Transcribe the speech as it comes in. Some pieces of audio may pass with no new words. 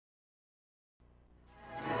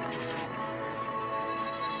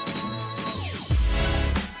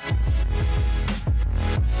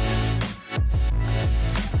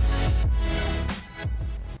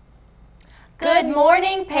Good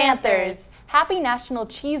morning, Panthers! Happy National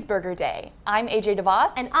Cheeseburger Day. I'm AJ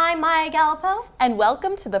DeVos. And I'm Maya Gallipo. And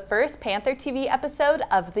welcome to the first Panther TV episode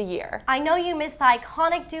of the year. I know you missed the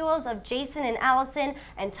iconic duos of Jason and Allison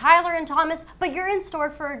and Tyler and Thomas, but you're in store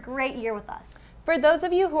for a great year with us. For those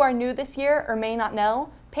of you who are new this year or may not know,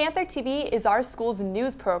 Panther TV is our school's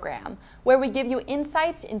news program, where we give you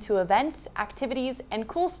insights into events, activities, and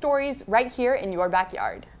cool stories right here in your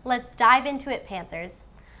backyard. Let's dive into it, Panthers.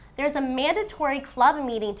 There's a mandatory club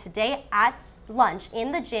meeting today at lunch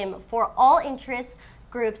in the gym for all interest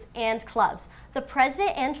groups and clubs. The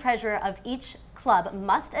president and treasurer of each club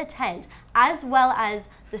must attend, as well as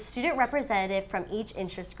the student representative from each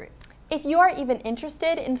interest group. If you are even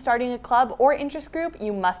interested in starting a club or interest group,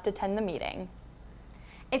 you must attend the meeting.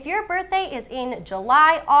 If your birthday is in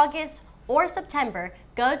July, August, or September,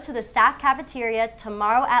 go to the staff cafeteria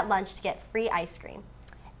tomorrow at lunch to get free ice cream.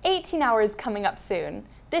 18 hours coming up soon.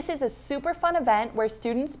 This is a super fun event where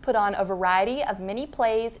students put on a variety of mini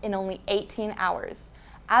plays in only 18 hours.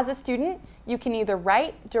 As a student, you can either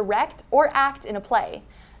write, direct, or act in a play.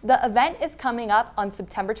 The event is coming up on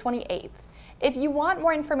September 28th. If you want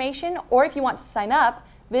more information or if you want to sign up,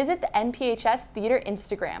 visit the NPHS Theater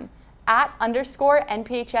Instagram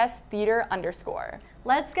 @_NPHS Theater_.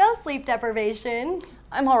 Let's go, sleep deprivation.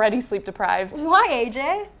 I'm already sleep deprived. Why,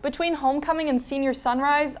 AJ? Between homecoming and senior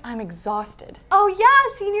sunrise, I'm exhausted. Oh yeah,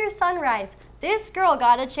 senior sunrise. This girl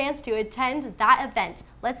got a chance to attend that event.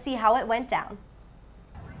 Let's see how it went down.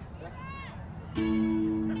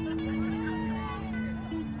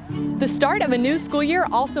 The start of a new school year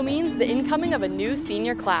also means the incoming of a new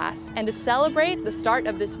senior class. And to celebrate the start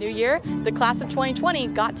of this new year, the class of 2020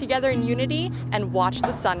 got together in unity and watched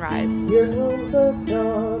the sunrise. Here comes the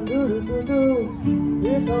sun, doo-doo-doo-doo.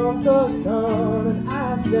 Here comes the sun, and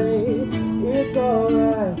I say it's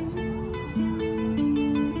alright.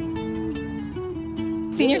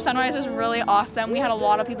 Senior Sunrise was really awesome. We had a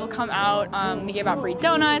lot of people come out. We gave out free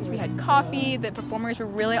donuts, we had coffee, the performers were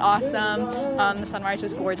really awesome. The sunrise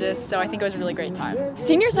was gorgeous, so I think it was a really great time.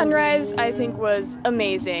 Senior Sunrise, I think, was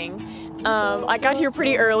amazing. I got here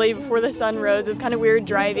pretty early before the sun rose. It was kind of weird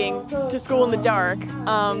driving to school in the dark.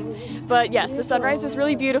 But yes, the sunrise was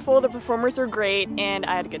really beautiful, the performers were great, and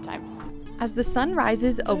I had a good time. As the sun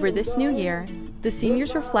rises over this new year, the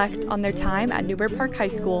seniors reflect on their time at Newburgh Park High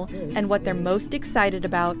School and what they're most excited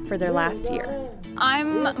about for their last year.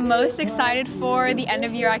 I'm most excited for the end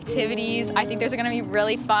of year activities. I think those are going to be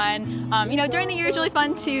really fun. You know, during the year is really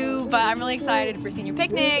fun too, but I'm really excited for senior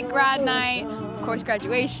picnic, grad night, of course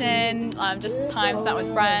graduation, just time spent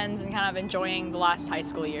with friends and kind of enjoying the last high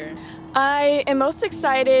school year. I am most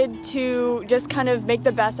excited to just kind of make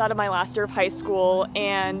the best out of my last year of high school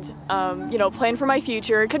and, you know, plan for my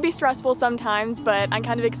future. It could be stressful sometimes, but I'm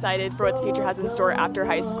kind of excited for what the future has in store after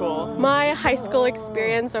high school. My high school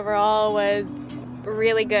experience overall was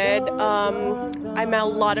really good. I met a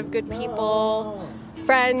lot of good people,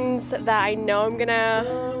 friends that I know I'm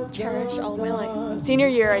gonna cherish all my life. Senior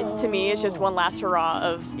year to me is just one last hurrah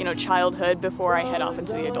of, you know, childhood before I head off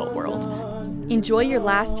into the adult world. Enjoy your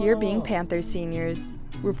last year being Panthers seniors.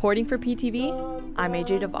 Reporting for PTV, I'm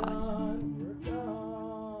AJ DeVos.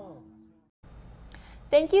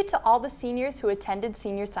 Thank you to all the seniors who attended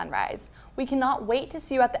Senior Sunrise. We cannot wait to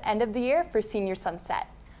see you at the end of the year for Senior Sunset.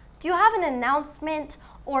 Do you have an announcement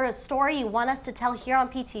or a story you want us to tell here on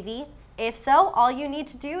PTV? If so, all you need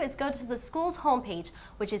to do is go to the school's homepage,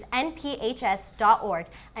 which is nphs.org,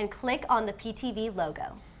 and click on the PTV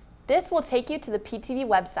logo. This will take you to the PTV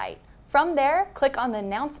website. From there, click on the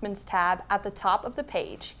Announcements tab at the top of the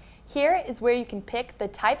page. Here is where you can pick the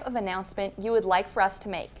type of announcement you would like for us to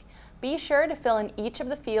make. Be sure to fill in each of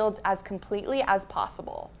the fields as completely as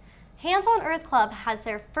possible. Hands on Earth Club has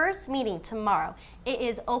their first meeting tomorrow. It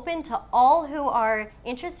is open to all who are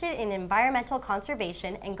interested in environmental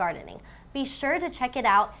conservation and gardening. Be sure to check it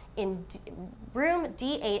out in room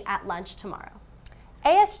D8 at lunch tomorrow.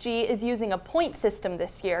 ASG is using a point system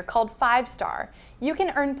this year called 5-Star. You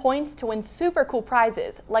can earn points to win super cool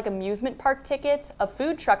prizes like amusement park tickets, a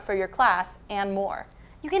food truck for your class, and more.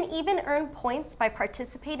 You can even earn points by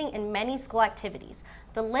participating in many school activities.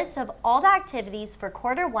 The list of all the activities for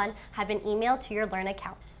Q1 have been emailed to your Learn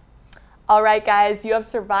accounts. All right, guys, you have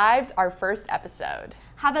survived our first episode.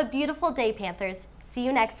 Have a beautiful day, Panthers. See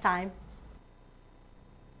you next time.